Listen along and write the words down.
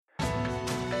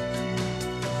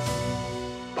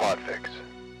Podfix.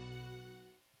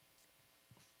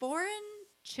 Foreign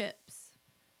chips.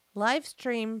 Live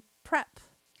stream prep.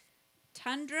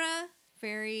 Tundra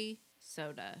Fairy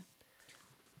Soda.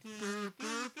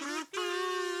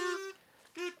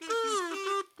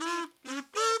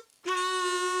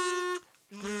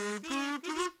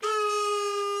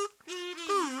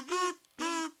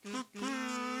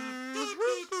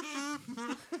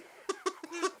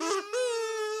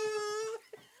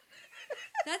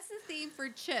 That's the theme for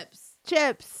Chips.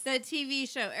 Chips. The TV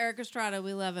show, Eric Estrada,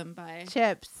 We Love Him by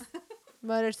Chips.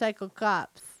 Motorcycle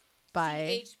Cops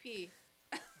by HP.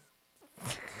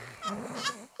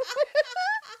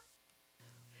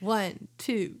 1,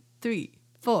 2, 3,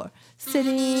 4.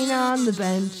 Sitting on the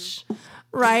bench.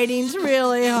 Writing's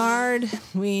really hard.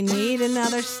 We need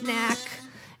another snack.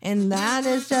 And that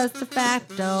is just a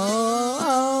fact.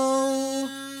 Oh.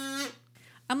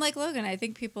 I'm like Logan. I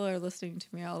think people are listening to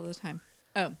me all the time.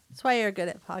 Oh. That's why you're good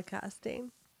at podcasting.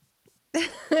 All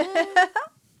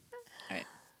right.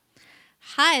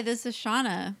 Hi, this is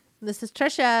Shauna. This is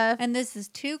Trisha. And this is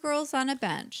Two Girls on a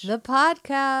Bench. The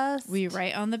podcast. We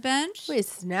write on the bench. We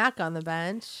snack on the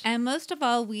bench. And most of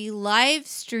all, we live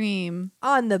stream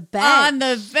On the bench. on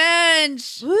the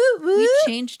bench. Woo, woo. We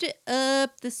changed it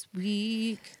up this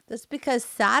week. That's because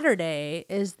Saturday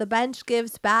is the Bench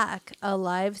Gives Back, a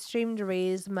live stream to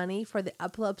raise money for the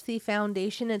Epilepsy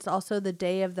Foundation. It's also the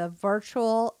day of the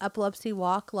virtual Epilepsy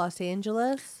Walk Los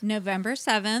Angeles. November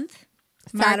 7th.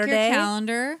 Mark Saturday. your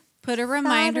calendar. Put a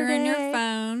reminder in your Saturday.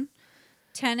 phone.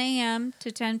 10 a.m.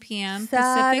 to 10 p.m.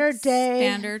 Saturday. Pacific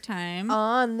Standard Time.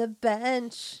 On the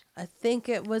bench. I think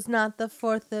it was not the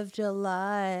 4th of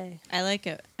July. I like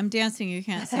it. I'm dancing. You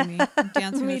can't see me. I'm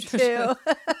dancing Me with Trisha.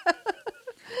 too.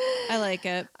 I like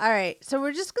it. All right. So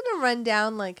we're just going to run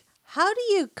down, how do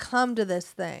you come to this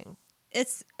thing?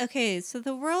 It's okay. So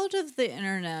the world of the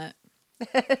internet.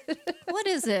 What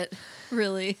is it,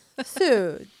 really?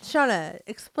 Sue, Shauna,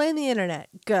 explain the internet.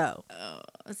 Go. Oh,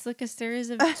 it's like a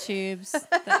series of tubes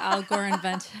that Al Gore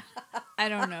invented. I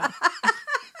don't know.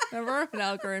 Remember when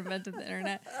Al Gore invented the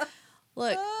internet?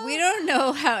 Look, we don't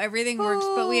know how everything works,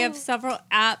 but we have several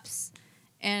apps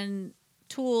and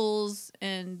tools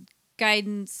and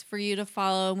guidance for you to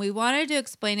follow. And we wanted to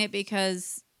explain it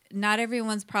because not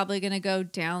everyone's probably going to go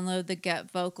download the Get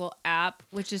Vocal app,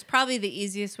 which is probably the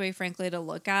easiest way, frankly, to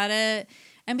look at it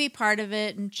and be part of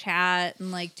it and chat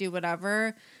and do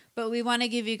whatever. But we want to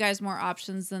give you guys more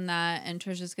options than that. And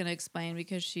Trisha's going to explain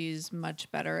because she's much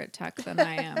better at tech than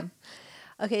I am.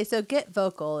 Okay, so Get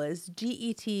Vocal is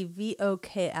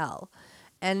GETVOKL.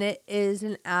 And it is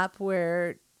an app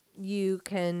where you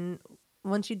can,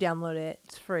 once you download it,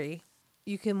 it's free.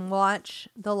 You can watch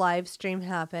the live stream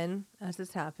happen as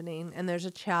it's happening. And there's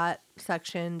a chat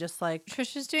section just like...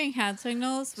 Trisha's doing hand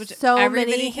signals, which so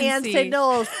everybody many can hand see.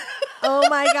 signals. Oh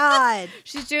my God.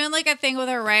 She's doing a thing with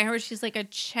her right hand where she's a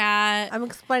chat. I'm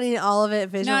explaining all of it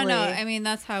visually. No. I mean,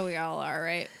 that's how we all are,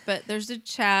 right? But there's a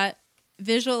chat.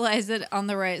 Visualize it on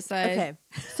the right side. Okay.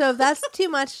 So if that's too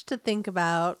much to think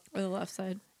about, Or the left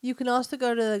side. you can also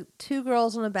go to the Two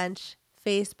Girls on a Bench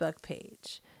Facebook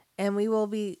page. And we will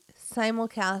be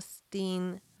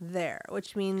simulcasting there,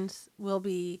 which means we'll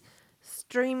be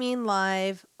streaming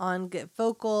live on Get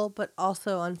Vocal, but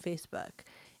also on Facebook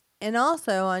and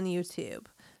also on YouTube.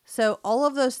 So all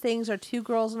of those things are Two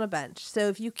Girls on a Bench. So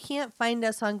if you can't find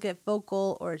us on Get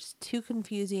Vocal or it's too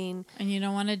confusing And you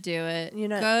don't want to do it. You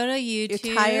know, go to YouTube.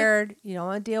 you're tired, you don't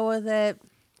want to deal with it,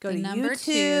 go The to number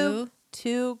YouTube, 2.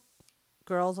 Two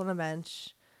Girls on a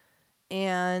Bench,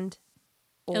 and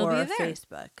It'll or be there.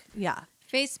 Facebook. Yeah.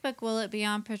 Facebook, will it be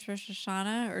on Patricia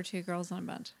Shauna or Two Girls on a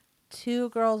Bench? Two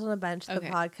Girls on a Bench, the Okay.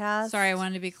 podcast. Sorry, I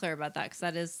wanted to be clear about that because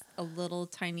that is a little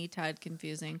tiny tad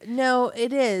confusing. No,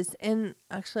 it is. And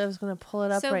actually, I was going to pull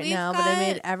it up So right we've now, but I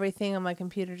made got- everything on my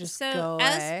computer just So go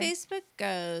as away. Facebook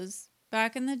goes,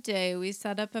 back in the day, we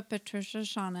set up a Patricia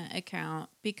Shauna account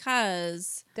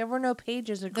because There were no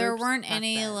pages or groups. there weren't back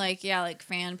any then.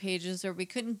 fan pages, or we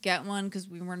couldn't get one because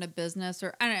we weren't a business,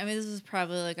 or I don't know. I mean, this was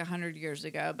probably 100 years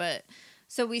ago, but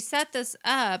so we set this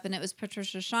up and it was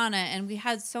Patricia Shauna, and we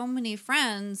had so many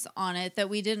friends on it that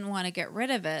we didn't want to get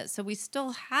rid of it. So we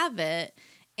still have it,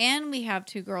 and we have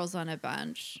Two Girls on a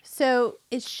Bench. So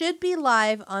it should be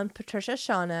live on Patricia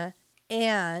Shauna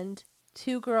and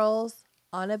Two Girls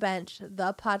on a Bench,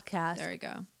 the podcast, There we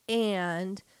go.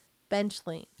 and Bench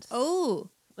Leans. Oh,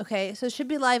 Okay, so it should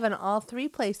be live on all three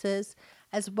places,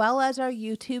 as well as our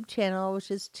YouTube channel,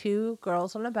 which is Two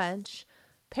Girls on a Bench.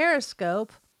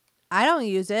 Periscope. I don't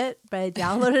use it, but I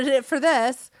downloaded it for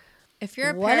this. if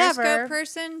you're a Whatever. Periscope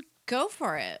person, go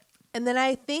for it. And then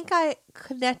I think I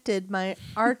connected my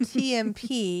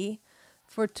RTMP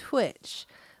for Twitch,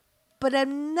 but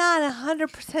I'm not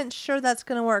 100% sure that's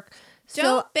going to work.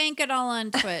 Don't bank it all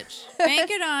on Twitch. Bank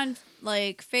it on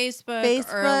like Facebook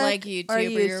or like YouTube. Or Or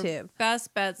YouTube. your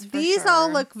best bets for These sure.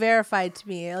 all look verified to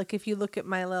me. Like if you look at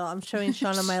my little, I'm showing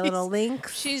Shauna my little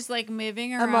links. She's like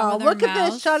moving around I'm all, with her look at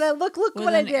this, mouse Shauna. Look with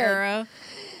what I an did. arrow.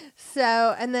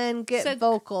 So, and then get So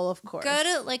vocal, of course. Go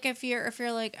to like if you're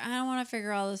like I don't want to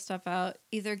figure all this stuff out.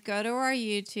 Either go to our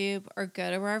YouTube or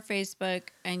go to our Facebook,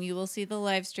 and you will see the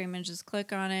live stream. And just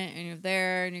click on it, and you're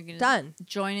there, and you're gonna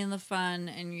join in the fun,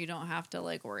 and you don't have to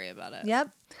like worry about it.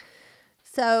 Yep.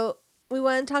 So we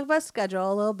want to talk about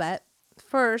schedule a little bit.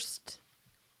 First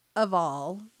of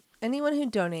all, anyone who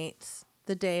donates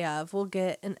the day of will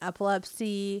get an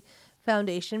Epilepsy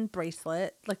Foundation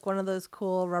bracelet, like one of those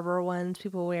cool rubber ones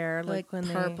people wear, like when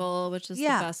purple, which is the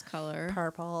best color.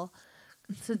 Purple.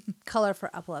 It's a color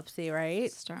for epilepsy,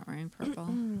 right? Start wearing purple.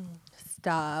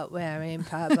 Stop wearing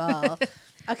purple.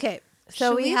 Okay,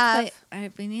 so we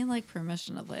need like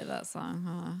permission to play that song,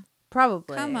 huh?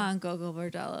 Probably. Come on, Gogol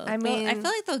Bordello. I mean, I feel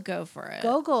like they'll go for it.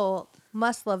 Gogol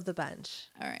must love the bench.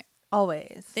 All right.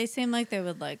 Always. They seem like they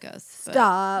would like us.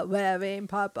 Stop wearing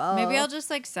purple. Maybe I'll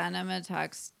just like send them a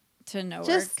text to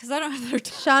nowhere because I don't have their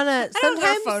Shauna. I don't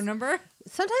have their phone number.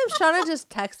 Sometimes Shauna just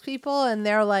texts people and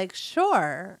they're like,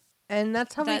 "Sure," and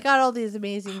that's how we got all these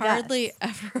amazing guests. Hardly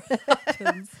ever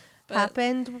happens.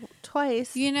 Happened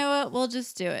twice. You know what? We'll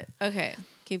just do it. Okay,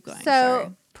 keep going.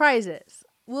 So prizes.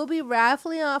 We'll be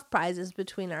raffling off prizes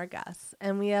between our guests,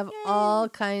 and we have all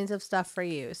kinds of stuff for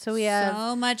you. So we have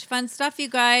so much fun stuff, you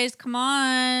guys. Come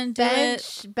on,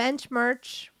 bench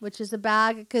merch, which is a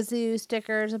bag of kazoo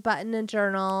stickers, a button, and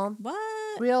journal.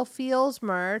 What? Real Feels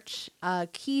merch, a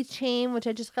keychain, which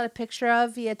I just got a picture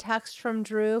of via text from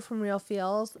Drew from Real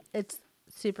Feels. It's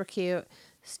super cute.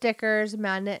 Stickers,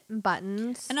 magnet, and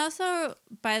buttons. And also,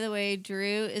 by the way,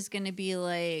 Drew is going to be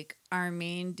like our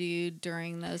main dude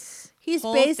during this. He's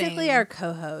whole basically thing. our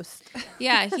co-host.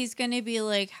 Yeah, he's going to be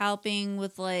like helping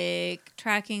with like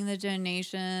tracking the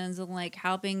donations and like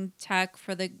helping tech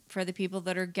for the people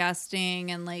that are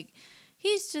guesting, and like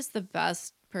he's just the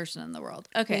best person in the world.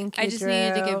 Okay, I just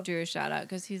needed to give Drew a shout out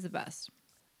because he's the best.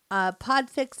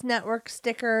 Podfix Network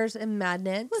stickers and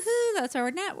magnets. Woohoo, that's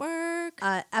our network.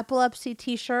 Epilepsy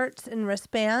t-shirts and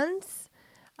wristbands.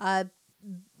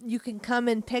 You can come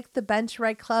and pick the Bench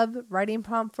Right Club writing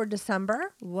prompt for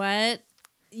December. What?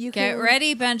 Get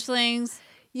ready, Benchlings.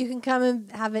 You can come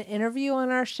and have an interview on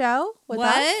our show with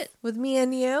us. With me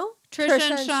and you. Trisha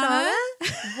and Shauna.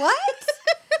 What?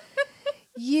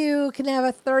 You can have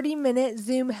a 30-minute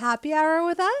Zoom happy hour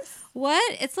with us.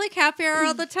 What? It's like happy hour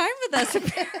all the time with us.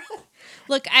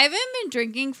 Look, I haven't been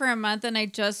drinking for a month, and I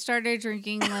just started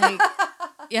drinking like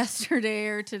yesterday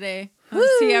or today.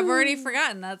 See, I've already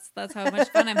forgotten. That's how much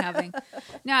fun I'm having.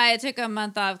 No, I took a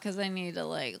month off because I need to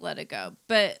like let it go.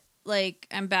 But like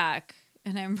I'm back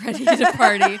and I'm ready to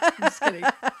party. I'm just kidding.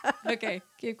 Okay,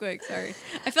 keep going. Sorry.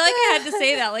 I feel like I had to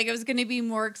say that. Like it was going to be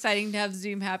more exciting to have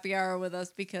Zoom happy hour with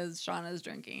us because Shauna's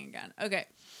drinking again. Okay.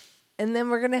 And then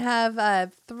we're going to have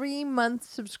a 3-month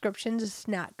subscription to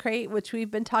Snack Crate, which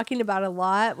we've been talking about a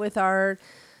lot with our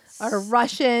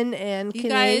Russian and you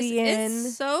Canadian. Guys,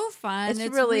 it's so fun.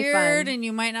 It's really weird, fun. And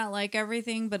you might not like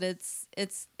everything, but it's an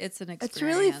experience. It's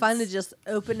really fun to just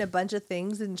open a bunch of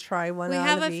things and try one. We out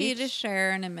have of a few each. to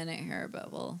share in a minute here,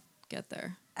 but we'll get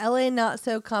there. LA Not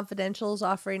So Confidential is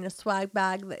offering a swag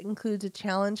bag that includes a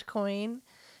challenge coin,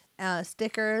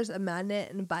 stickers, a magnet,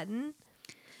 and a button.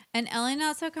 And LA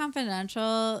Not So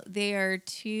Confidential, they are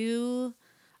two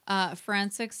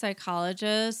forensic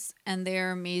psychologists, and they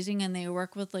are amazing, and they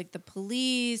work with like the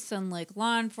police and like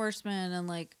law enforcement and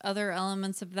like other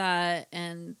elements of that,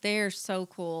 and they are so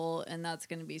cool, and that's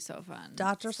going to be so fun.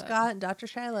 Dr. Scott and Dr.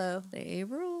 Shiloh. They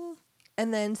rule.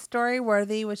 And then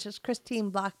Storyworthy, which is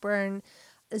Christine Blackburn,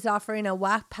 is offering a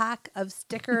whack pack of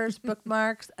stickers,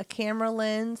 bookmarks, a camera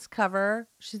lens cover.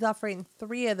 She's offering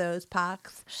 3 of those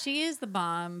packs. She is the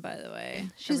bomb, by the way.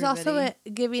 She's also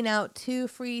giving out 2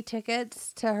 free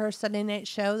tickets to her Sunday night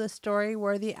show, The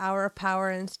Storyworthy Hour of Power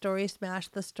and Story Smash,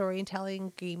 the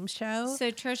storytelling game show. So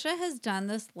Trisha has done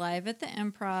this live at the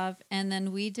Improv, and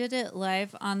then we did it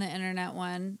live on the internet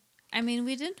one. I mean,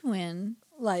 we didn't win.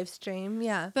 Live stream,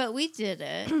 yeah. But we did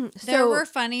it. There were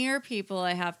funnier people,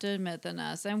 I have to admit, than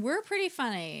us. And we're pretty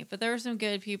funny, but there were some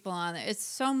good people on there. It's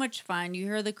so much fun. You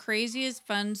hear the craziest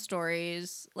fun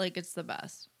stories. Like, it's the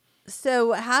best. So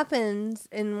what happens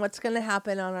and what's going to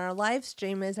happen on our live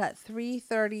stream is at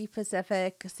 3:30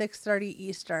 Pacific, 6:30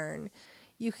 Eastern.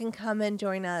 You can come and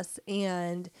join us,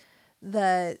 and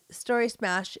the Story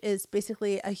Smash is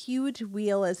basically a huge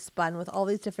wheel is spun with all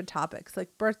these different topics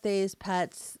like birthdays,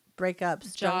 pets,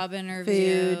 breakups, job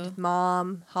interview, food,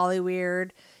 mom,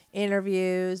 Hollyweird,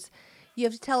 interviews. You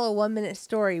have to tell a 1-minute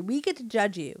story. We get to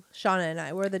judge you, Shauna and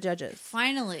I. We're the judges.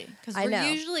 Finally, because I we're know.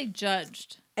 usually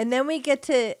judged. And then we get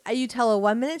to, you tell a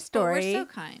 1-minute story. But we're so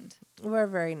kind. We're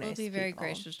very nice. We'll be very people.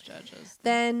 gracious judges.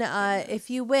 Then if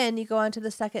you win, you go on to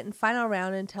the second and final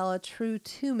round and tell a true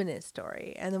 2-minute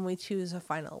story. And then we choose a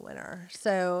final winner.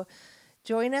 So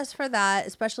join us for that,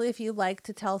 especially if you like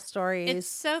to tell stories. It's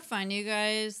so fun, you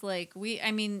guys. Like,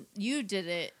 you did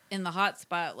it in the hot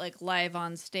spot, like live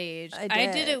on stage. I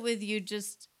did it with you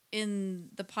just in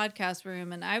the podcast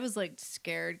room, and I was like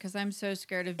scared because I'm so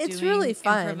scared of doing really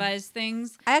fun. improvised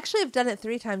things. I actually have done it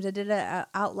 3 times. I did it at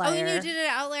Outlier. Oh, and you did it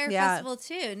at Outlier Festival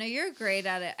too. No, you're great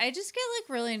at it. I just get like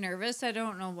really nervous. I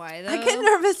don't know why though. I get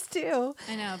nervous too.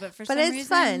 I know, but for some reason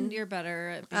fun. You're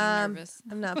better at being nervous.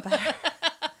 I'm not better.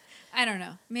 I don't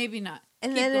know. Maybe not.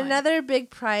 And Keep then going. another big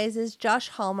prize is Josh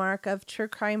Hallmark of True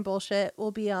Crime Bullshit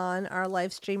will be on our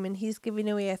live stream, and he's giving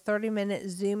away a 30-minute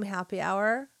Zoom happy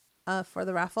hour for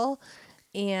the raffle.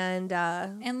 And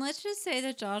let's just say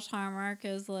that Josh Hallmark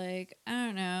is like, I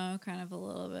don't know, kind of a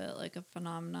little bit like a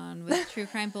phenomenon with True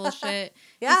Crime Bullshit.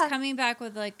 Yeah. He's coming back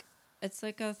with like, it's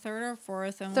like a third or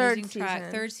fourth. I'm Third losing track.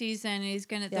 season. Third season.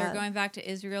 And they're going back to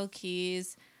Israel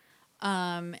Keys.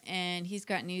 And he's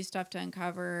got new stuff to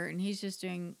uncover, and he's just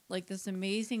doing like this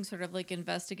amazing sort of like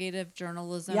investigative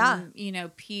journalism,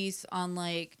 piece on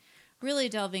like really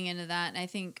delving into that. And I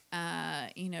think,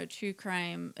 true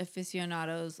crime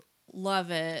aficionados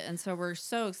love it. And so we're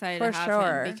so excited to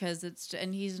have him because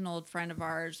and he's an old friend of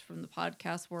ours from the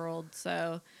podcast world.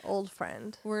 So old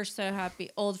friend. We're so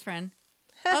happy. Old friend.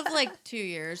 Of like 2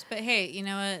 years. But hey, you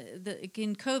know what?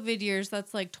 In COVID years,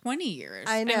 that's like 20 years.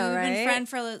 I know, we've right? been friends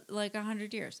for like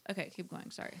 100 years. Okay, keep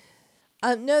going. Sorry.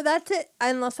 No, that's it.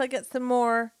 Unless I get some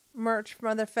more merch from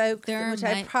other folks, which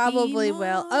I probably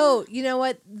will. Oh, you know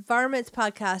what? Varmints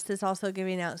Podcast is also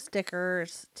giving out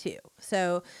stickers too.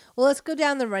 So, well, let's go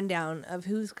down the rundown of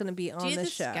who's going to be on the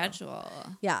show. Schedule.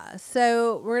 Yeah.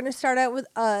 So we're going to start out with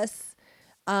us.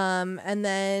 And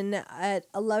then at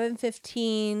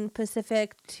 11:15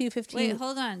 Pacific, 2:15. Wait,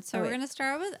 hold on. So we're going to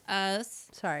start with us.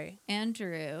 Sorry. And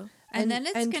Drew. And then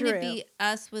it's going to be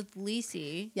us with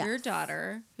Lacey, your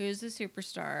daughter, who's a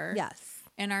superstar. Yes.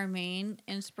 And our main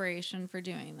inspiration for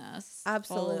doing this.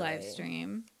 Absolutely. Full live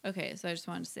stream. Okay, so I just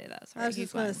wanted to say that. Sorry, I was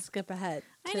just going to skip ahead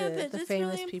to the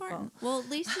famous really people. Well,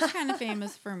 Lisa's kind of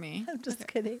famous for me. I'm just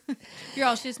kidding. You're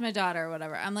all, she's my daughter or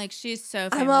whatever. I'm like, she's so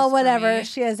famous. I'm all whatever. For me.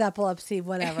 She has epilepsy,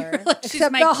 whatever. Like,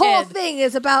 Except the whole thing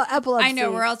is about epilepsy. I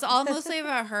know. It's all mostly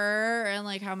about her and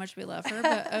like how much we love her.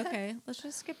 But okay, let's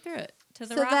just skip through it to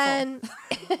the raffle. Then,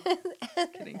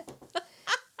 kidding.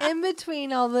 In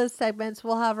between all those segments,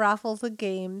 we'll have raffles and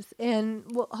games, and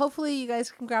hopefully you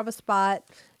guys can grab a spot.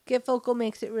 Get Vocal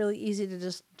makes it really easy to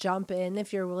just jump in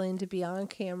if you're willing to be on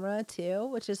camera too,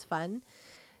 which is fun.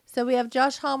 So we have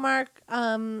Josh Hallmark.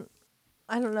 I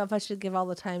don't know if I should give all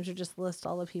the times or just list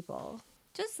all the people.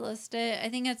 Just list it. I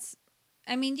think it's.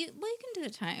 I mean, you can do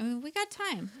the time. I mean, we got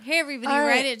time. Hey, everybody,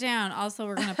 write it down. Also,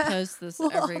 we're gonna post this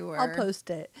everywhere. I'll post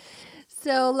it.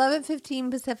 So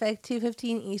 11:15 Pacific,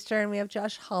 2:15 Eastern, we have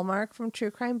Josh Hallmark from True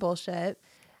Crime Bullshit.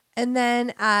 And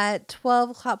then at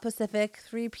 12 o'clock Pacific,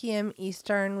 3 p.m.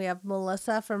 Eastern, we have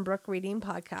Melissa from Brook Reading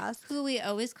Podcast. Who we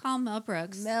always call Mel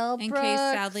Brooks. In case,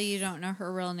 sadly, you don't know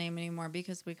her real name anymore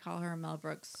because we call her Mel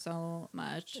Brooks so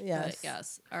much. Yes. But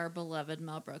yes, our beloved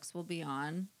Mel Brooks will be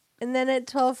on. And then at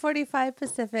 12:45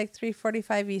 Pacific,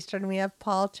 3:45 Eastern, we have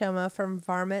Paul Choma from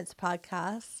Varmints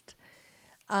Podcast.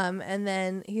 And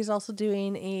then he's also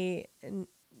doing a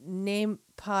name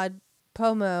pod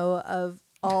promo of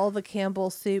all the Campbell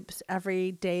soups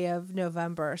every day of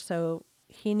November. So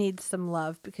he needs some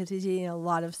love because he's eating a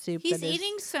lot of soup. He's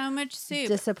eating so much soup.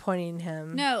 Disappointing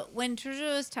him. No, when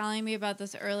Trisha was telling me about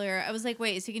this earlier, I was like,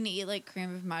 wait, is he going to eat like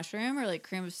cream of mushroom or like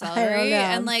cream of celery? I don't know.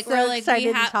 And like, we're like,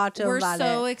 we're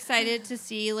so excited to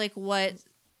see like what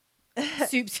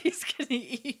soups he's going to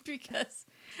eat because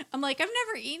I'm like, I've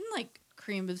never eaten like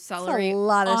cream of celery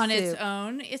on its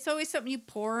own. It's always something you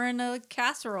pour in a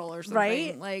casserole or something.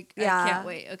 Right? Like, I can't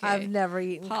wait. Okay. I've never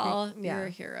eaten Paul, you're a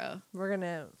hero. We're going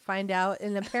to find out.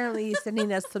 And apparently he's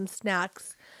sending us some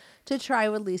snacks to try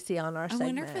with Lacey on our segment. I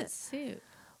wonder if it's soup.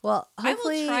 Well,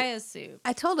 hopefully. I will try a soup.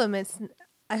 I told him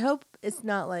I hope it's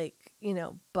not like,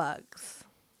 bugs.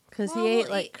 Because he ate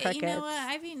like crickets. You know what?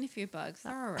 I've eaten a few bugs.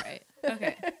 They're all right.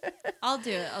 Okay. I'll do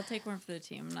it. I'll take one for the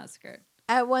team. I'm not scared.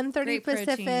 At 1:30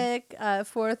 Pacific,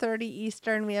 4:30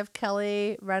 Eastern, we have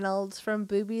Kelly Reynolds from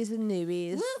Boobies and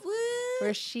Newbies. Woo, woo.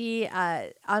 Where she,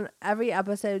 on every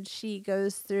episode, she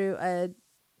goes through a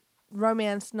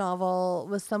romance novel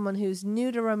with someone who's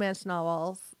new to romance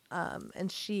novels.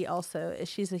 And she's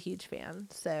a huge fan.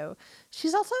 So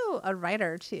she's also a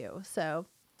writer too. So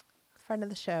friend of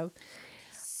the show.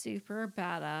 Super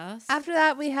badass. After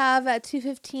that, we have at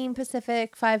 2:15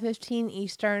 Pacific, 5:15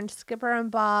 Eastern, Skipper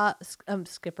Bob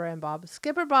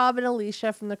and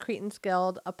Alicia from the Cretans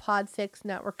Guild, a Podfix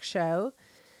Network show.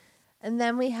 And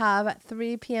then we have at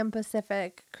 3 p.m.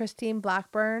 Pacific, Christine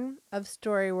Blackburn of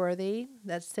Storyworthy.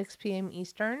 That's 6 p.m.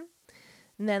 Eastern.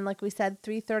 And then, like we said,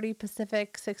 3:30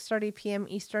 Pacific, 6:30 p.m.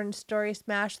 Eastern, Story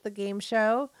Smash, the game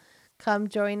show. Come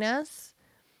join us.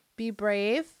 Be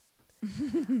brave.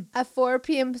 At 4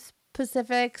 p.m.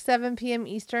 Pacific, 7 p.m.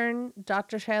 Eastern,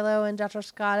 Dr. Shiloh and Dr.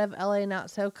 Scott of LA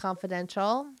Not So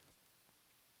Confidential.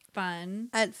 Fun.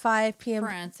 At 5 p.m.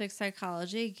 Forensic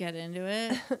psychology. Get into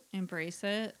it. Embrace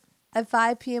it. At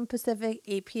 5 p.m. Pacific,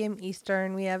 8 p.m.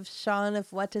 Eastern, we have Sean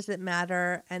of What Does It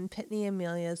Matter and Pitney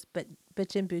Amelia's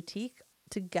Bitchin' Boutique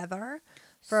together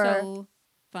for so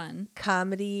fun.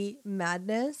 Comedy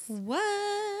Madness. What?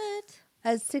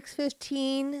 At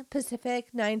 6:15 Pacific,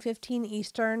 9:15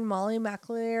 Eastern, Molly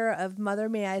McAleer of Mother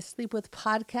May I Sleep With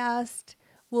podcast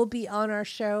will be on our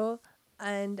show.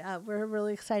 And we're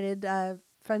really excited.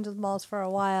 Friends with Malls for a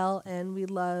while, and we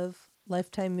love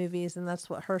Lifetime movies, and that's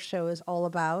what her show is all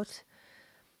about.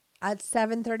 At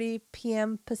 7:30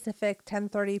 p.m. Pacific,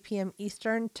 10:30 p.m.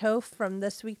 Eastern, Toph from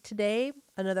This Week Today,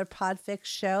 another Podfix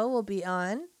show, will be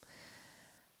on.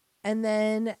 And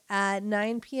then at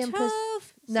 9 p.m.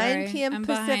 Toph. 9 p.m. I'm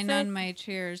Pacific. behind on my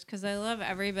cheers because I love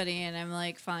everybody and I'm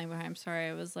like falling behind. I'm sorry.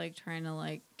 I was like trying to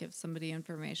like give somebody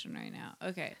information right now.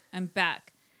 Okay. I'm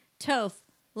back. Toph.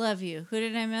 Love you. Who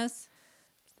did I miss?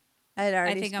 I'd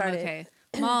already I think started. I'm okay.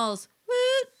 Malls.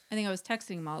 Woot. I think I was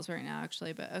texting Malls right now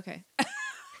actually, but okay.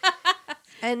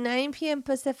 At 9 p.m.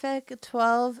 Pacific,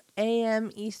 12 a.m.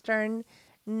 Eastern,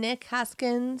 Nick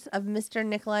Haskins of Mr.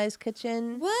 Nikolai's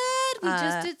Kitchen. What? We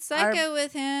just did Psycho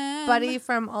with him. Buddy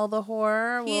from All the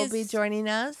Horror He will is be joining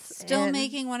us. Still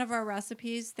making one of our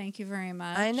recipes. Thank you very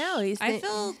much. I know. I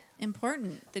feel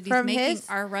important that he's From making his-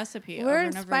 our recipe. We're over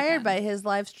and over inspired again. by his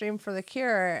live stream for The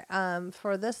Cure,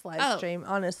 for this live Oh. stream,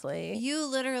 honestly. You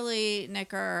literally,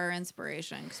 Nick, are our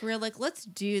inspiration because we're like, let's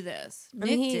do this. And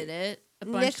Nick he- did it a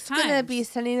bunch Nick's of times. going to be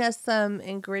sending us some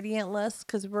ingredient lists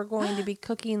because we're going to be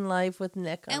cooking live with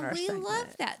Nick on and our we segment.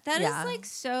 love that. That is Yeah. like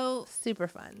so. Super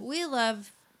fun. We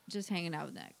love just hanging out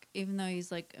with Nick, even though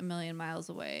he's like a million miles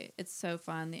away. It's so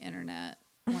fun. The internet,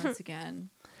 once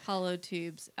again, hollow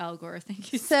tubes, Al Gore.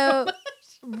 Thank you so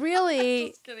much. Really,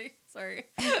 Just kidding. Sorry.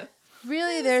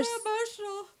 really, I'm there's so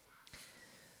emotional.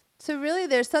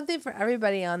 there's something for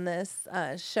everybody on this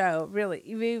show. Really,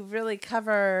 we really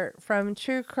cover from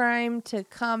true crime to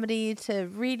comedy to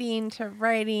reading to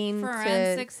writing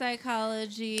Forensic to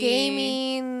psychology,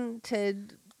 gaming to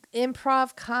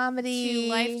improv comedy to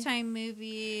Lifetime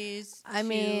movies. I to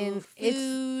mean, it's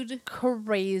food.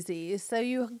 crazy. So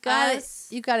you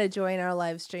Us. got to join our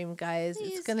live stream, guys.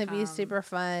 Please it's gonna be come. super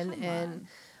fun. Come And on.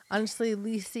 honestly,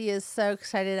 Lacey is so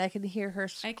excited. I can hear her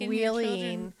I can hear squealing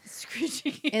children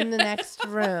screeching in the next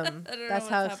room. I don't know That's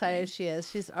how what's excited happening. she is.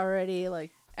 She's already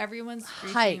like Everyone's hyped.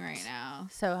 screeching right now.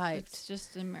 so hyped. It's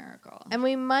just a miracle. And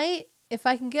we might, if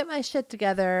I can get my shit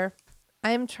together,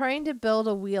 I am trying to build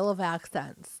a wheel of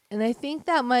accents. And I think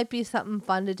that might be something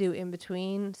fun to do in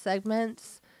between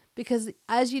segments. Because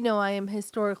as you know, I am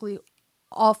historically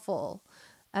awful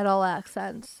at all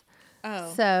accents.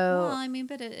 Oh. So Well, I mean,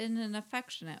 but in an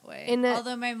affectionate way. In a-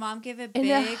 Although my mom gave a in big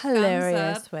a thumbs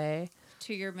hilarious up way.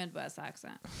 to your Midwest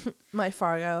accent. My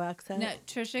Fargo accent. No,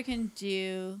 Trisha can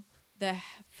do the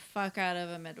fuck out of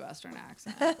a Midwestern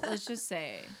accent. Let's just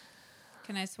say.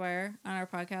 Can I swear on our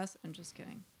podcast? I'm just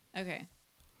kidding. Okay.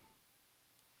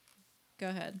 Go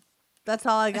ahead. That's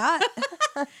all I got.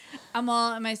 Am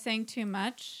I saying too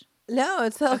much? No,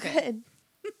 it's all Okay. good.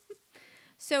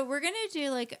 So we're going to do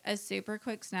like a super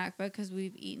quick snack book because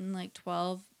we've eaten like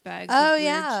 12 bags Oh, of weird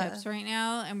yeah. chips right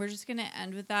now. And we're just going to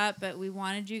end with that. But we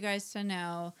wanted you guys to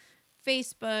know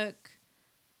Facebook.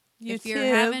 If you're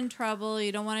YouTube. having trouble,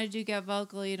 you don't want to do Get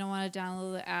Vocal, you don't want to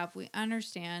download the app, we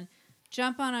understand.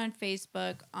 Jump on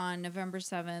Facebook on November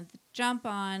 7th. Jump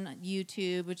on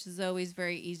YouTube, which is always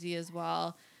very easy as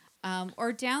well.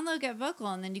 Or download Get Vocal,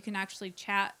 and then you can actually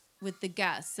chat with the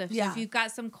guests. So Yeah. if you've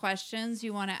got some questions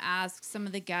you want to ask some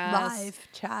of the guests, Live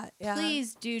chat. Yeah.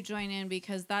 please do join in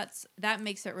because that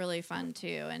makes it really fun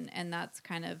too. And that's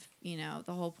kind of, the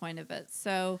whole point of it.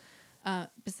 So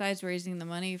besides raising the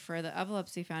money for the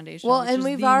Epilepsy Foundation. Well, which and is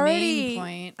we've the already. main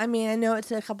point. I mean, I know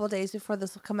it's a couple days before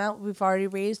this will come out. We've already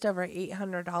raised over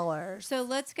 $800. So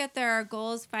let's get there. Our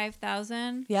goal is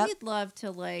 5,000. Yep. We'd love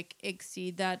to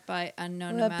exceed that by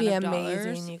unknown That'd amount be of amazing,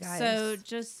 dollars. you guys. So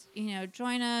just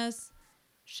join us,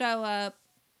 show up,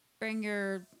 bring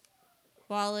your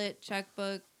wallet,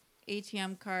 checkbook,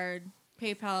 ATM card,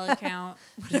 PayPal account,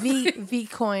 V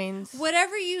coins.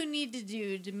 whatever you need to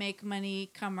do to make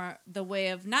money come the way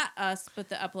of not us, but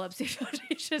the Epilepsy Foundation.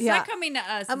 It's Yeah. not coming to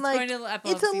us. I'm it's like, going to the Epilepsy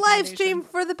it's a live Foundation. stream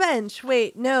for the bench.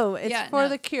 Wait, no, it's for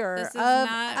the cure This of is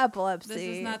not- epilepsy. This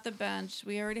is not the bench.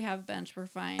 We already have bench. We're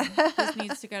fine. This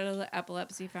needs to go to the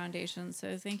Epilepsy Foundation.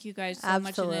 So thank you guys so much in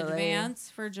Absolutely. advance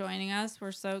for joining us.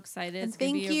 We're so excited. And It's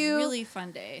going to thank be you. a really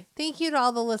fun day. Thank you to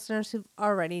all the listeners who've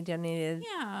already donated.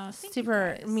 Yeah. Thank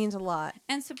Super you guys. means a lot.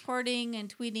 And supporting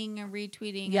and tweeting and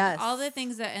retweeting. Yes. And all the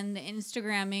things and the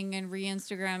Instagramming and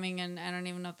re-Instagramming and I don't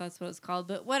even know if that's what it's called,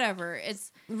 but whatever.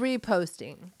 It's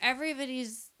Reposting.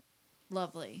 everybody's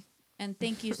lovely. And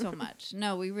thank you so much.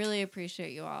 No, we really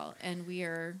appreciate you all. And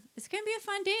it's going to be a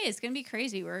fun day. It's going to be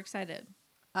crazy. We're excited.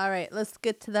 All right, let's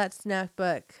get to that snack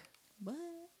book. What?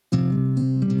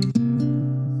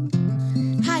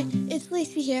 Hi, it's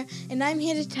Lacey here, and I'm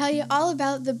here to tell you all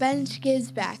about The Bench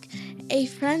Gives Back, a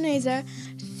fundraiser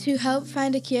to help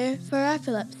find a cure for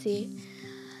epilepsy.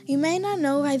 You may not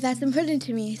know why that's important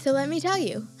to me, so let me tell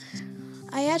you.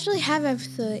 I actually have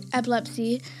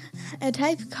epilepsy, a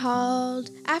type called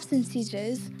absence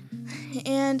seizures,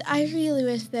 and I really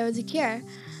wish there was a cure.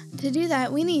 To do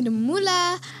that, we need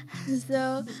moolah,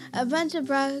 so a bunch of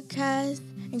broadcasts,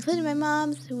 including my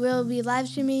mom's, will be live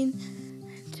streaming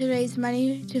to raise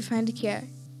money to find a cure,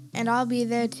 and I'll be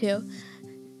there too.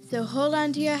 So hold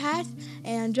on to your hats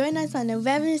and join us on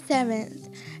November 7th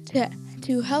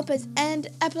to help us end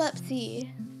epilepsy.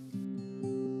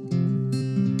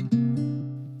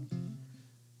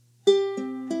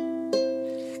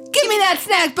 Give me that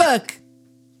snack book!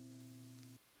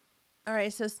 All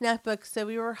right, so snack book. So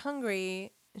we were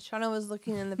hungry. Shauna was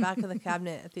looking in the back of the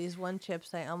cabinet at these one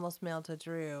chips I almost mailed to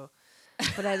Drew.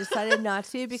 But I decided not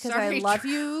to because I Sorry, love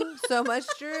Drew. you so much,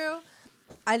 Drew.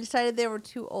 I decided they were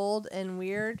too old and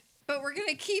weird. But we're going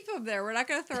to keep them there. We're not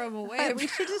going to throw them away. We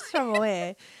should just throw them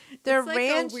away. They're It's like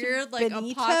ranch a weird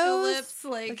Benitos.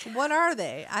 apocalypse. What are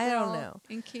they? I don't well, know.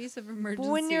 In case of emergency.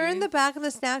 But when you're in the back of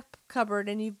the snack cupboard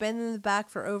and you've been in the back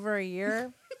for over a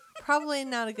year, probably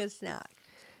not a good snack.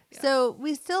 Yeah. So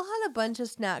we still had a bunch of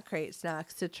snack crate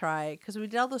snacks to try because we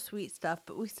did all the sweet stuff,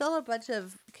 but we still had a bunch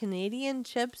of Canadian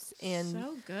chips and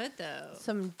so good though.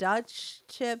 some Dutch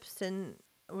chips and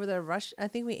were there Russian? I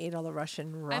think we ate all the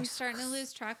Russian rusks. I'm starting to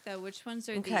lose track though. Which ones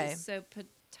are Okay. these? So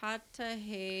patata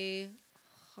hey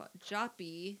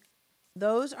joppy.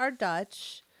 Those are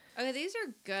Dutch. Okay, these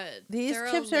are good. These They're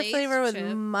a chips are Lay's flavored with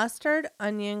chip. mustard,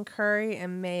 onion, curry,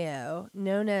 and mayo,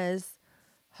 known as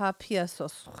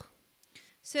hapiosos.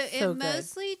 So it so good.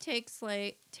 mostly tastes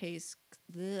like It tastes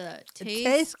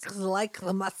like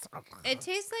the mustard. It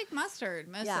tastes like mustard,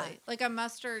 mostly. Yeah. Like a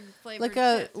mustard flavored Like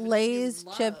a chip, which we Lay's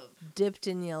chip love. dipped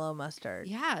in yellow mustard.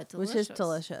 Yeah, delicious. Which is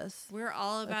delicious. We're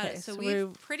all about Okay, it. So so we've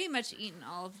we pretty much eaten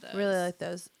all of those. Really like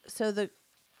those. So did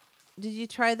you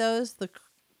try those? The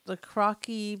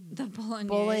crocky the bolognese.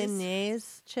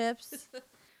 bolognese chips?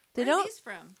 They Where are don't. these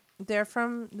from? They're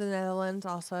from the Netherlands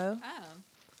also. Oh,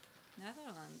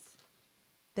 Netherlands.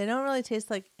 They don't really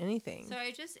taste like anything. So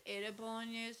I just ate a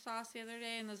bolognese sauce the other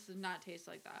day, and this does not taste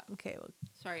like that. Okay, well,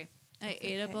 Sorry, I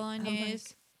ate a okay.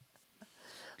 bolognese.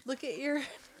 look at your.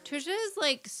 Trisha is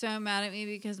like so mad at me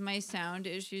because my sound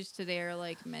issues today are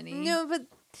like many. No, but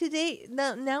today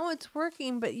now it's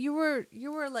working. But you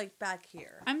were like back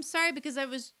here. I'm sorry because I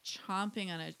was chomping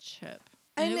on a chip.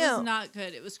 I And It know. was not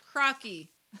good. It was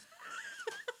crocky.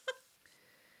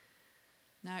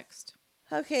 Next.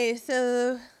 Okay,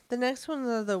 so the next one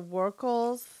are the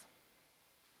Workles.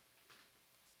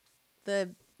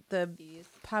 The These.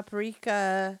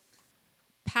 paprika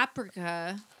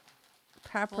Paprika.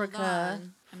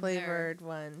 on. I'm flavored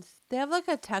ones. They have like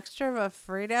a texture of a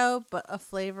Frito, but a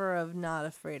flavor of not a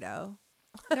Frito.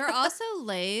 They're also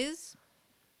Lay's.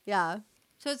 Yeah.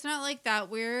 So it's not like that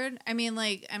weird. I mean,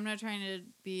 like, I'm not trying to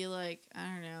be like, I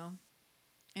don't know,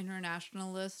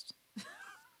 internationalist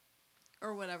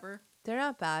or whatever. They're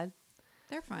not bad.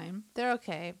 They're fine. They're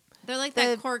okay. They're like The-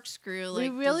 that corkscrew. we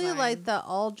Like really design. like the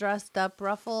all dressed up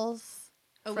ruffles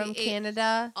Oh, from we ate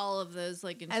Canada. all of those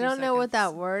like in I 2 don't know what that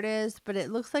seconds. word is, but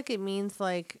it looks like it means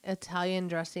like Italian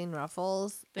dressing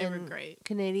ruffles. They were And great.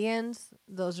 Canadians,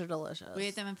 those are delicious. We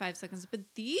ate them in 5 seconds, but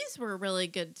these were really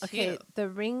good too. Okay, the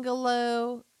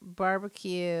Ringolo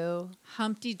barbecue.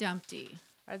 Humpty Dumpty.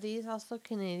 Are these also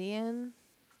Canadian?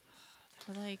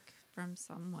 They're like from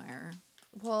somewhere.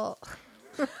 Well,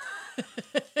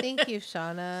 thank you,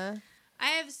 Shauna. I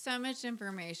have so much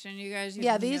information, you guys. You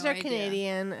Yeah, have these no are idea.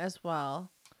 Canadian as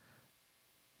well.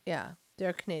 Yeah,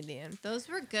 they're Canadian. Those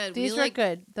were good. These we, were like,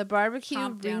 good. The barbecue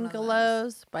chomped down on those.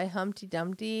 Ringolos by Humpty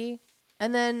Dumpty.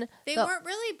 And then They weren't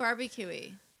really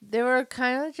barbecue-y. they were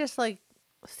kind of just like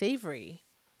savory.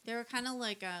 They were kind of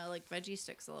like veggie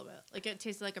sticks a little bit. Like it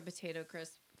tasted like a potato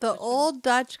crisp. The which was- old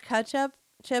Dutch ketchup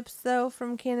chips, though,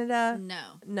 from Canada, No,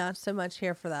 not so much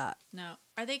here for that. no.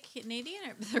 Are they Canadian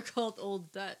or they're called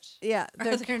Old Dutch? Yeah,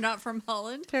 They're not from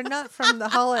Holland? they're not from the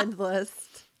Holland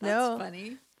list. That's No,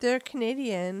 funny. they're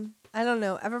Canadian. I don't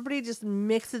know. Everybody just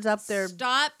mixes up their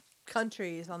Stop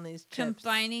countries on these chips.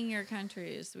 combining your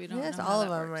countries. We don't Yes, know how all of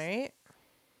that them, works. right?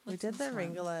 We What's did the this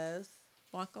one? Ringolos.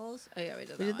 Wackles? Oh, yeah, we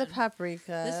did We that did the one.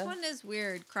 paprika. This one is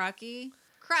weird. Crocky.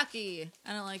 Crocky.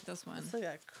 I don't like this one. It's like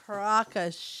a crock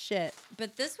of shit.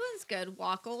 But this one's good.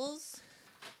 Wackles.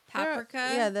 They're- Paprika.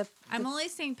 Yeah, the I'm only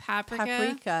saying paprika.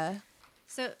 paprika.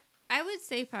 So I would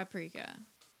say paprika.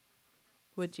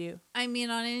 Would you? I mean,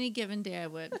 on any given day, I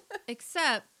would.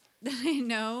 Except that I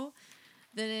know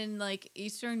that in like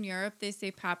Eastern Europe, they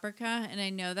say paprika. And I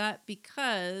know that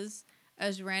because I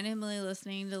was randomly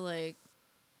listening to like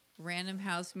random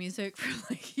house music from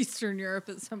like Eastern Europe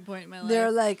at some point in my life.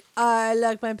 They're like, I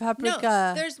like my No,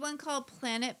 paprika. there's one called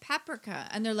Planet Paprika.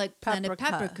 And they're like, Planet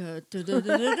Paprika. Paprika.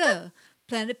 Da-da-da-da-da.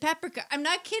 Planet Paprika. I'm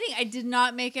not kidding. I did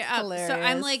not make it up. So I'm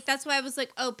Hilarious. like, that's why I was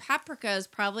like, oh, paprika is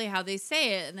probably how they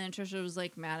say it. And then Trisha was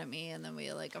like mad at me. And then we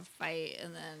had like a fight.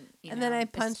 And then, and then I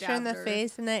punched her in the stabbed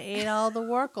face and I ate all the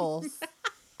Warkles.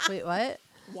 Wait, what?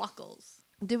 Wackles.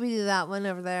 Did we do that one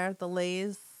over there? The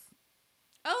Lay's?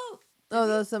 Oh, Oh,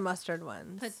 those are the mustard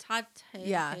ones. patate.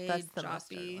 Yeah, that's the joppy.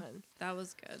 mustard one. That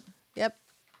was good. Yep.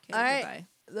 Okay, All right. goodbye.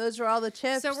 Those were all the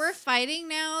chips. So we're fighting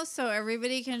now, so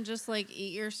everybody can just like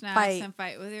eat your snacks Fight. and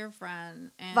fight with your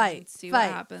friend and fight, see fight,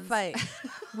 what happens. fight.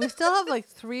 We still have like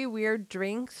 3 weird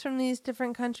drinks from these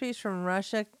different countries, from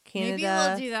Russia, Canada. Maybe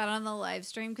we'll do that on the live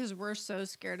stream because we're so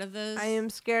scared of those. I am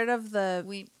scared of the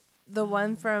We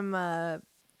one from I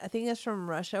think it's from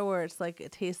Russia, where it's like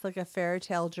it tastes like a fairy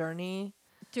tale journey.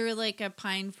 through like a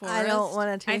pine forest. I don't want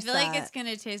to I taste feel that. like it's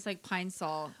gonna taste like pine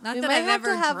sol. Not We that might I've have to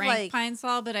ever have, drank like, pine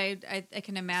sol, but I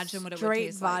can imagine what it would straight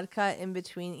taste like. vodka in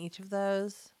between each of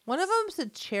those. One of them's a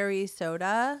cherry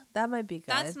soda. That might be good.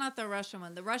 That's not the Russian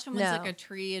one. The Russian one's No. like a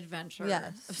tree adventure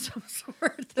Yes. of some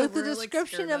sort. But that the we're, like,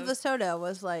 description scared of the soda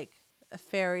was like a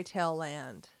fairy tale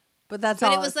land. But that's But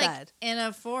all it was it like said. in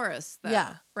a forest, though,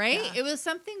 Yeah. right? Yeah. It was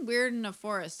something weird in a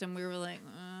forest, and we were like,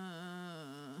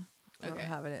 I don't okay.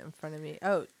 have it in front of me.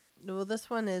 Oh, well, this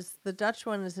one is the Dutch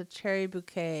one is a cherry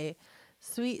bouquet,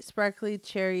 sweet, sparkly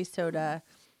cherry soda,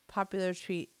 popular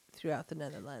treat throughout the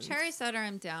Netherlands. Cherry soda,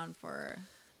 I'm down for.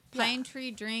 Yeah. Pine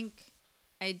tree drink,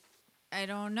 I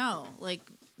don't know. Like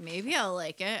maybe I'll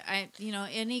like it.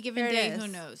 Any given Here it day, is. who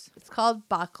knows? It's called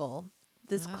Bakel.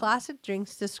 This Wow. classic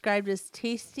drink's described as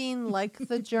tasting like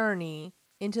the journey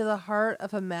into the heart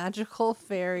of a magical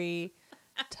fairy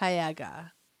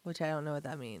Taiga, which I don't know what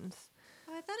that means.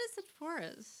 Oh, I thought it said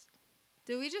forest.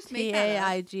 Did we just make that up?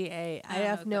 Taiga. I I don't know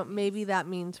have what no. that means. Maybe that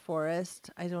means forest.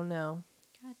 I don't know.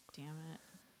 God damn it.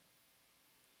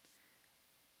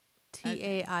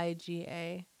 Okay.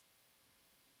 Taiga.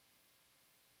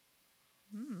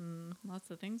 Lots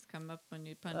of things come up when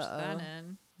you punch Uh-oh. that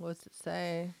in. What's it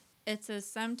say? It's a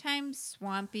sometimes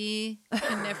swampy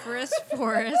coniferous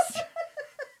forest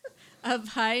of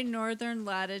high northern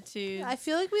latitudes. I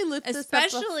feel like we looked this up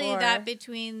Especially before. that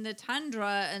between the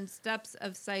tundra and steppes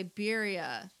of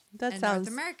Siberia That and sounds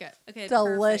North America. Okay, perfect.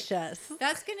 delicious.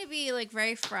 That's gonna be like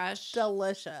very fresh,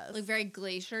 Delicious. like very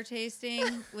glacier tasting,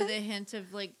 with a hint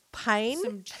of like Pine?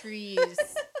 some trees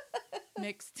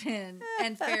mixed in,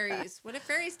 and fairies. What if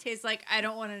fairies taste like? I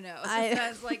don't want to know.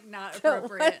 That's like not Don't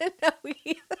appropriate. wanna know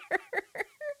either.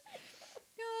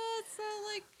 Oh, it's so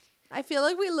like I feel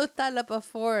like we looked that up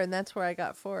before, and that's where I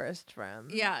got forest from.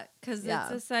 yeah, because Yeah.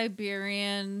 it's a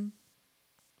Siberian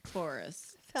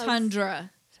forest Sounds-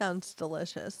 tundra. Sounds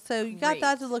delicious. So you got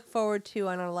that to Great. look forward to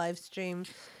on our live stream.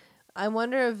 I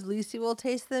wonder if Lucy will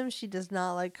taste them. She does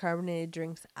not like carbonated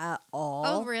drinks at all.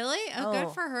 Oh, really? Oh, Oh.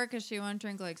 good for her because she won't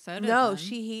drink like soda. No, then.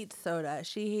 she hates soda.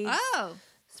 She hates Oh,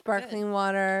 sparkling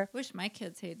water. wish my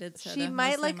kids hated soda. She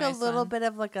might mostly like my a little son. bit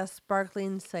of like a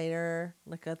sparkling cider,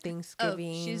 like a Oh,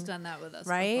 Thanksgiving. she's done that with us,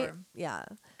 right? Before. Yeah.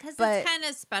 Because But- it's kind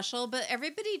of special, but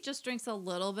everybody just drinks a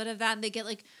little bit of that, and they get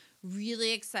like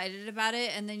really excited about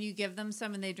it, and then you give them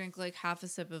some, and they drink like half a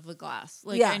sip of a glass,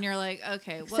 like, Yeah. and you're like,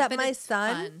 okay, well, Except but my it's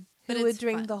son, fun. But who would it's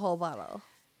drink fun. the whole bottle.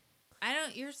 I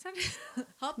don't. You're sending.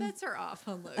 All bets are off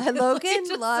on Logan. And Logan Let me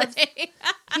just loves- say.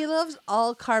 He loves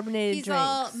all carbonated He's drinks.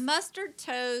 all mustard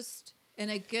toast and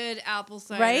a good apple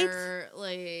cider.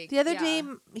 Like The other day,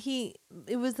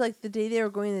 it was like the day they were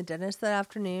going to the dentist that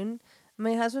afternoon.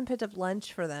 My husband picked up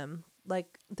lunch for them.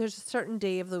 Like, there's a certain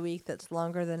day of the week that's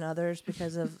longer than others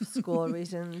because of school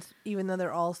reasons, even though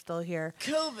they're all still here.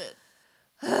 COVID.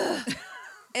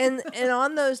 And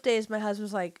on those days, my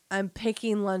husband's like, I'm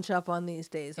picking lunch up on these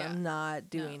days. Yeah. I'm not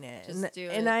doing it. just do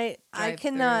and it. I Drive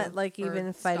cannot through like or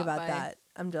even fight stop about by. that.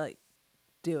 I'm just like,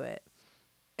 do it.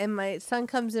 And my son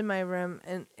comes in my room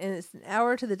and it's an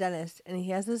hour to the dentist and he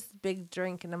has this big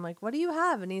drink and I'm like, what do you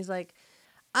have? And he's like,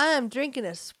 I'm drinking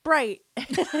a Sprite.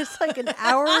 It's like an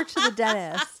hour to the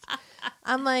dentist.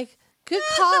 I'm like, good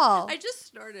call. I just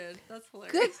snorted. That's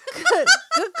hilarious.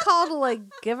 Good call to like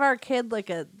give our kid like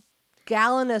a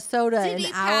gallon of soda Did an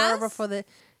he hour pass? before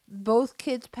both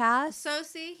kids pass. So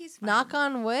see, he's fine. Knock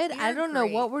on wood. I You're don't know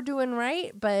what great. we're doing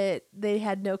right, but they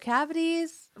had no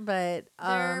cavities. But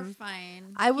They're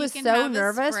fine. I He was can so have a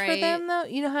nervous for Sprite. them though.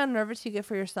 You know how nervous you get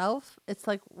for yourself? It's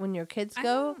like when your kids I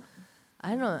go. don't- I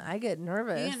don't know. I get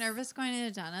nervous. You get nervous going to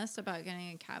the dentist about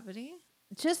getting a cavity?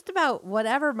 Just about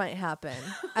whatever might happen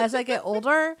as I get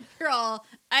older. You're all,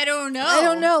 I don't know. I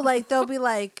don't know. Like they'll be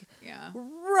like Yeah.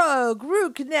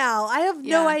 root canal. I have no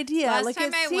Yeah. idea. Last Like time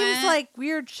it I seems went, like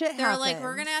weird shit. They're like, happens.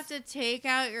 we're going to have to take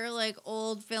out your like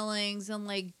old fillings and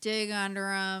like dig under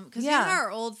them. Because Yeah. you know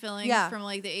our old fillings Yeah. from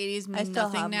like the 80s I mean still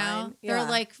nothing have now. mine. They're Yeah.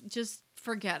 like, just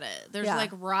forget it. There's Yeah.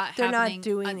 like rot They're not happening.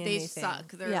 doing They anything.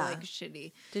 suck. They're Yeah. like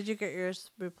shitty. Did you get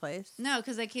yours replaced? No,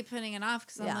 because I keep putting it off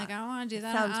because Yeah. I'm like, I don't want to do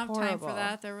that. Sounds I don't have time for horrible.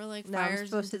 that. There were like No, I'm fires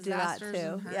supposed and to do that disasters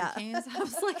and too. Yeah. hurricanes. I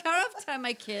was like, I don't have time.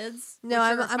 My kids. No, which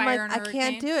I'm are a fire like and I hurricane.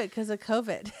 can't do it because of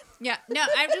COVID. Yeah, no,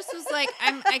 I just was like,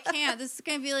 I can't. This is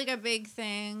gonna be like a big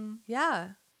thing. Yeah,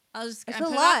 I'll just it's I a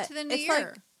put it lot. off to the new It's year.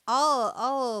 like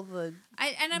all of the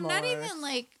I'm not molars. even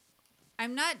like,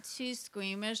 I'm not too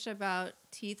squeamish about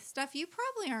teeth stuff. You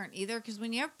probably aren't either, because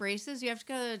when you have braces, you have to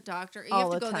go to the doctor. You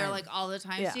All have to the go there time. like all the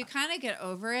time, Yeah. so you kind of get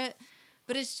over it.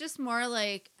 But it's just more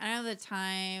like, I don't have the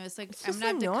time. It's like, It's I'm just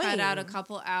going to have to cut out a annoying.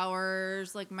 couple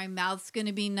hours. Like, my mouth's going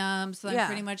to be numb. So Yeah. I'm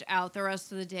pretty much out the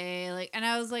rest of the day. Like, and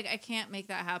I was like, I can't make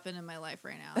that happen in my life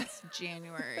right now. It's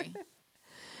January.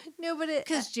 no, but it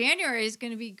Because January is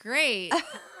going to be great.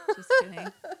 Just kidding.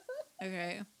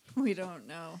 Okay. We don't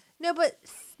know. no, but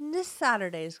this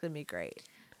Saturday is gonna be great.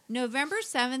 November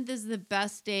 7th is the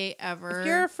best day ever. If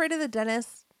you're afraid of the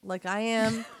dentist, like I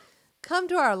am, come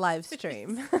to our live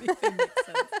stream.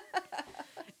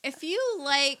 If you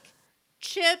like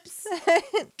chips,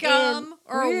 And gum,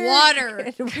 or weird- water,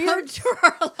 and come weird- to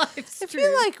our live If stream.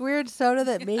 you like weird soda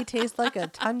that may taste like a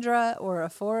tundra or a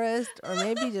forest or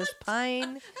maybe just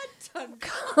pine, come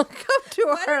to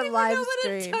I don't our even live know what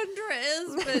stream. a tundra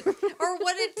is, but or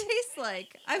what it tastes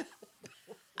like. I'm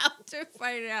out to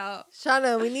find out.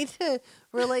 Shauna, we need to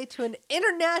relate to an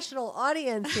international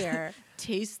audience here.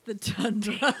 Taste the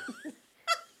tundra.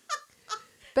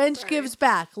 Bench gives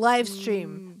back, live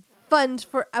stream. Funds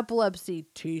for epilepsy.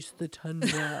 Taste the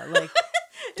tundra. Like,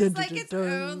 It's like its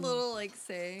own little like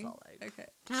saying. Okay.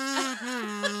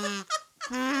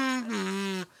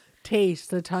 Taste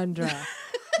the tundra.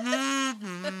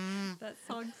 That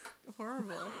song's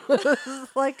horrible.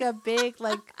 It's like a big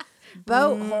like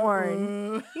boat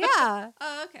horn. Yeah,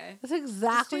 Oh, okay. that's Let's do it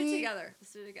exactly together.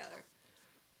 Let's do it together.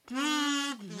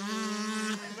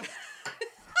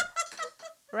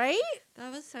 right.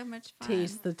 That was so much fun.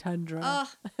 Taste the tundra. Oh,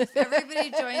 if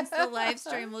everybody joins the live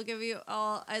stream, we'll give you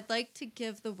all. I'd like to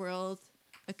give the world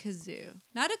a kazoo,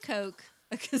 not a Coke,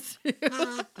 a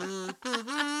kazoo.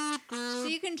 So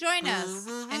you can join us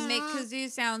and make kazoo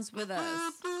sounds with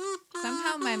us.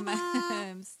 Somehow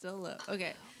I'm still low.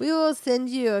 Okay. We will send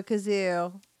you a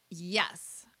kazoo.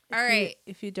 Yes. All right.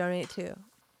 If you donate too.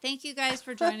 Thank you guys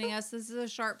for joining us. This is a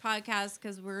short podcast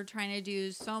because we're trying to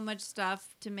do so much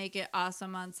stuff to make it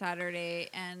awesome on Saturday,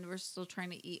 and we're still trying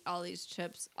to eat all these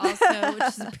chips also, which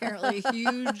is apparently a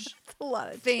huge It's a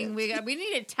lot of thing. chips. We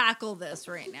need to tackle this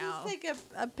right now. Take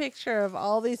a picture of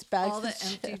all these bags All of the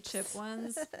empty chips. chip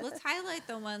ones. Let's highlight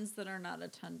the ones that are not a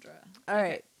tundra. All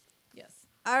right. Yes.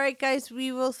 All right, guys.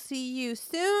 We will see you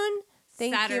soon.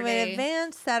 Thank you in Saturday.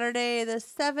 advance. Saturday the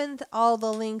 7th. All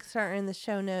the links are in the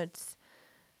show notes.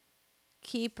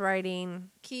 Keep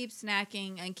writing. Keep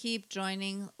snacking and keep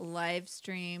joining live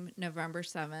stream November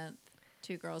 7th.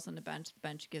 2 Girls on the Bench. The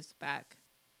Bench gives back.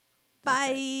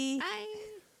 Bye.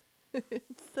 Bye.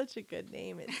 It's such a good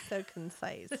name. It's so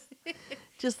concise.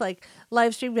 Just like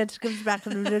live stream that comes back. I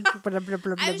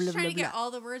was trying to get all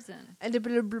the words in. And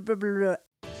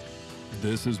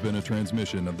This has been a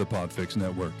transmission of the Podfix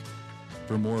Network.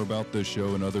 For more about this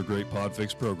show and other great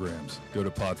Podfix programs, go to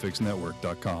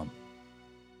podfixnetwork.com.